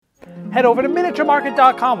head over to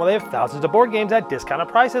miniaturemarket.com where they have thousands of board games at discounted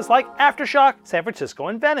prices like Aftershock, San Francisco,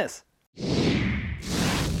 and Venice.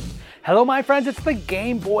 Hello my friends, it's the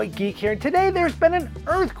Game Boy Geek here, and today there's been an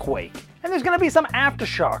earthquake, and there's going to be some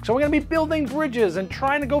aftershock, so we're going to be building bridges and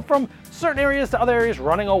trying to go from certain areas to other areas,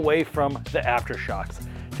 running away from the aftershocks.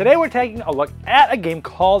 Today we're taking a look at a game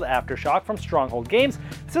called Aftershock from Stronghold Games.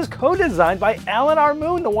 This is co-designed by Alan R.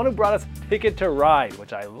 Moon, the one who brought us Ticket to Ride,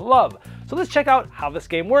 which I love. So let's check out how this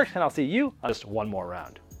game works, and I'll see you on just one more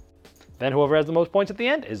round. Then whoever has the most points at the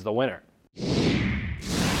end is the winner.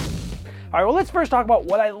 All right, well, let's first talk about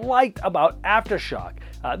what I liked about Aftershock.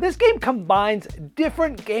 This game combines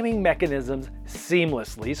different gaming mechanisms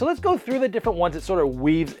seamlessly. So let's go through the different ones that sort of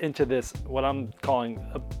weaves into this, what I'm calling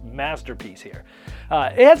a masterpiece here.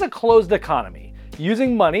 It has a closed economy,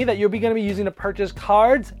 using money that you're going to be using to purchase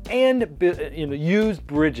cards and use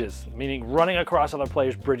bridges, meaning running across other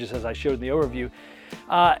players' bridges as I showed in the overview.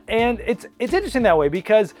 And it's interesting that way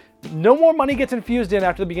because no more money gets infused in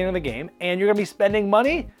after the beginning of the game, and you're going to be spending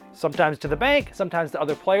money sometimes to the bank, sometimes to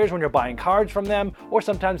other players when you're buying cards from them, or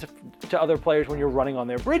sometimes to other players when you're running on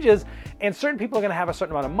their bridges. And certain people are going to have a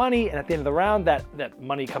certain amount of money, and at the end of the round, that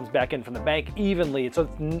money comes back in from the bank evenly. So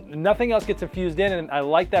nothing else gets infused in, and I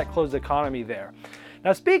like that closed economy there.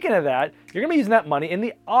 Now, speaking of that, you're going to be using that money in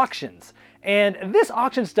the auctions. And this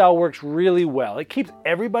auction style works really well. It keeps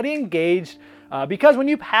everybody engaged because when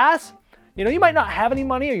you pass, you might not have any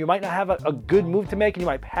money, or you might not have a good move to make, and you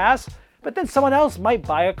might pass. But then someone else might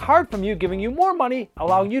buy a card from you, giving you more money,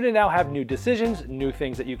 allowing you to now have new decisions, new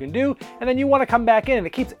things that you can do, and then you want to come back in, and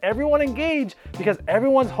it keeps everyone engaged because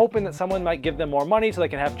everyone's hoping that someone might give them more money so they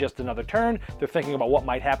can have just another turn. They're thinking about what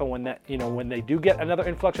might happen when when they do get another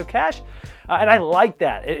influx of cash, and I like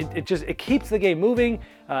that. It keeps the game moving,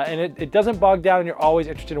 and it doesn't bog down, and you're always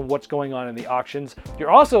interested in what's going on in the auctions.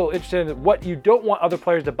 You're also interested in what you don't want other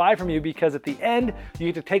players to buy from you, because at the end you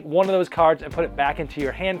get to take one of those cards and put it back into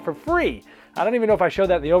your hand for free. I don't even know if I showed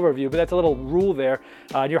that in the overview, but that's a little rule there.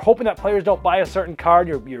 You're hoping that players don't buy a certain card.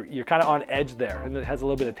 You're kind of on edge there, and it has a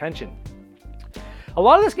little bit of tension. A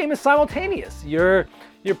lot of this game is simultaneous. You're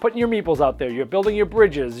putting your meeples out there. You're building your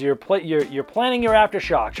bridges. You're planning your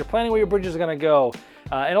aftershocks. You're planning where your bridges are going to go.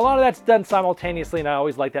 And a lot of that's done simultaneously, and I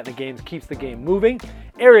always like that in the games. Keeps the game moving.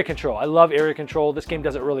 Area control. I love area control. This game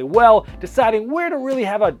does it really well, deciding where to really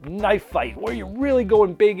have a knife fight, where you're really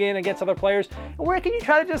going big in against other players, and where can you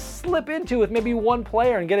try to just slip into with maybe one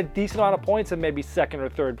player and get a decent amount of points and maybe second or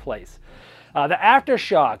third place. The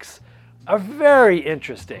aftershocks are very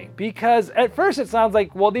interesting because at first it sounds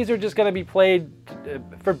like, well, these are just going to be played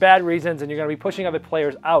for bad reasons and you're going to be pushing other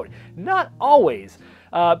players out. Not always,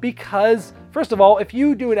 because first of all, if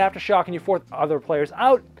you do an aftershock and you force other players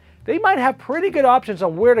out, they might have pretty good options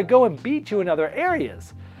on where to go and beat you in other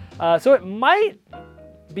areas. So it might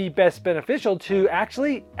be best beneficial to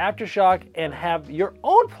actually aftershock and have your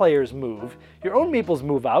own players move, your own meeples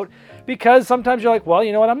move out, because sometimes you're like, well,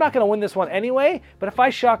 you know what, I'm not going to win this one anyway, but if I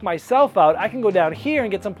shock myself out, I can go down here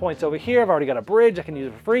and get some points over here. I've already got a bridge, I can use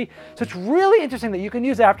it for free. So it's really interesting that you can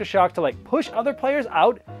use aftershock to like push other players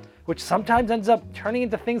out, which sometimes ends up turning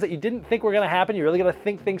into things that you didn't think were going to happen. You really got to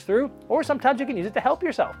think things through, or sometimes you can use it to help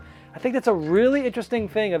yourself. I think that's a really interesting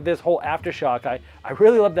thing of this whole Aftershock. I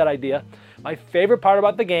really love that idea. My favorite part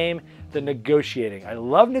about the game, the negotiating. I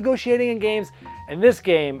love negotiating in games, and this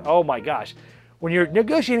game, oh my gosh. When you're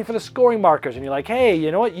negotiating for the scoring markers and you're like, hey,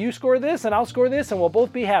 you know what, you score this and I'll score this and we'll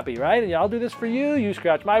both be happy, right? And I'll do this for you, you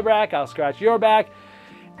scratch my back, I'll scratch your back.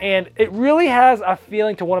 And it really has a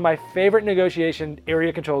feeling to one of my favorite negotiation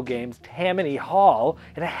area control games, Tammany Hall.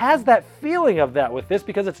 And it has that feeling of that with this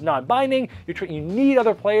because it's non-binding. You need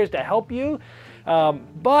other players to help you.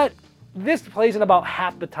 But this plays in about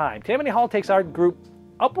half the time. Tammany Hall takes our group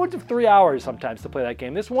upwards of 3 hours sometimes to play that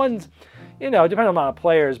game. This one's, depending on the amount of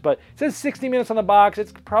players, but it says 60 minutes on the box.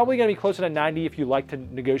 It's probably going to be closer to 90 if you like to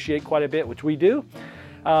negotiate quite a bit, which we do.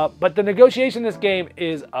 But the negotiation in this game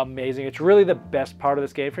is amazing. It's really the best part of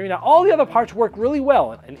this game for me. Now, all the other parts work really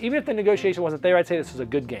well, and even if the negotiation wasn't there, I'd say this was a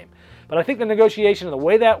good game. But I think the negotiation and the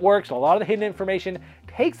way that works, and a lot of the hidden information,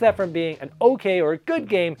 takes that from being an okay or a good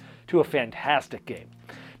game to a fantastic game.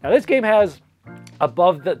 Now, this game has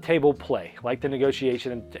above-the-table play, like the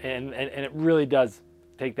negotiation, and it really does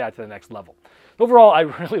take that to the next level. Overall, I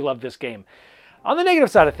really love this game. On the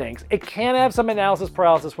negative side of things, it can have some analysis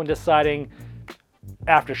paralysis when deciding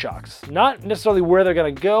aftershocks. Not necessarily where they're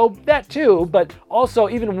going to go, that too, but also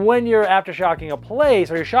even when you're aftershocking a place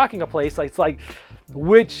or you're shocking a place, it's like,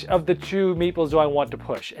 which of the two meeples do I want to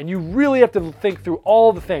push? And you really have to think through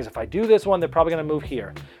all the things. If I do this one, they're probably going to move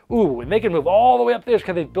here. Ooh, and they can move all the way up there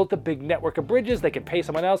because they've built a big network of bridges. They can pay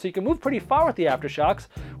someone else, so you can move pretty far with the Aftershocks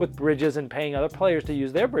with bridges and paying other players to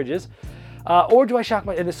use their bridges. Or do I shock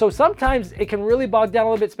my... And so sometimes it can really bog down a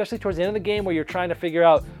little bit, especially towards the end of the game where you're trying to figure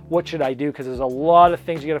out what should I do, because there's a lot of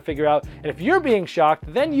things you got to figure out. And if you're being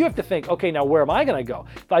shocked, then you have to think, okay, now where am I going to go?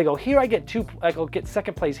 If I go here, I'll get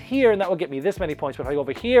second place here, and that will get me this many points. But if I go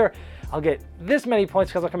over here, I'll get this many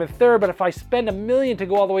points because I'll come in third. But if I spend $1 million to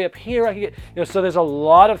go all the way up here, I can get... so there's a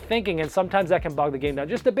lot of thinking, and sometimes that can bog the game down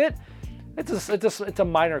just a bit. It's a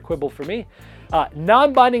minor quibble for me.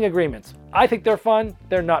 Non-binding agreements. I think they're fun.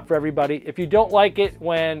 They're not for everybody. If you don't like it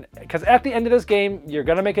because at the end of this game, you're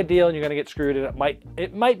going to make a deal and you're going to get screwed, and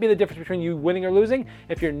it might be the difference between you winning or losing.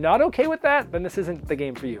 If you're not okay with that, then this isn't the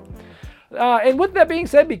game for you. And with that being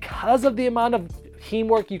said, because of the amount of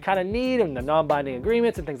teamwork you kind of need and the non-binding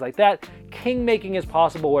agreements and things like that, king making is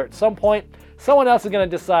possible where at some point, someone else is going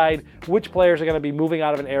to decide which players are going to be moving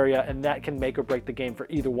out of an area, and that can make or break the game for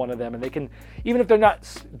either one of them. And they can, even if they're not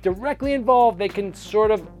directly involved, they can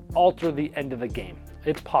sort of alter the end of the game.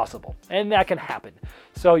 It's possible, and that can happen.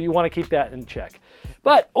 So you want to keep that in check.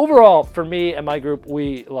 But overall, for me and my group,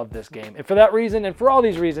 we love this game. And for that reason, and for all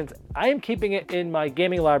these reasons, I am keeping it in my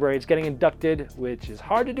gaming library. It's getting inducted, which is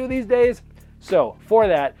hard to do these days. So for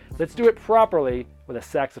that, let's do it properly with a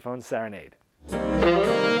saxophone serenade.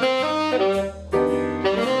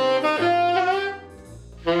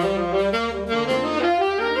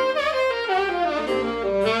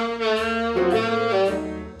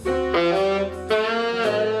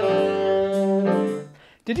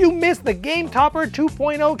 Did you miss the Game Topper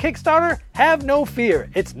 2.0 Kickstarter? Have no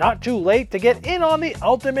fear, it's not too late to get in on the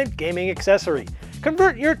ultimate gaming accessory.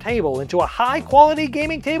 Convert your table into a high-quality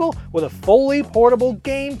gaming table with a fully portable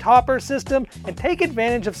Game Topper system and take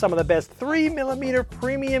advantage of some of the best 3mm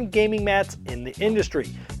premium gaming mats in the industry.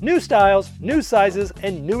 New styles, new sizes,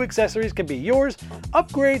 and new accessories can be yours.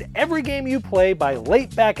 Upgrade every game you play by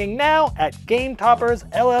late backing now at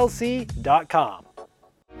GameToppersLLC.com.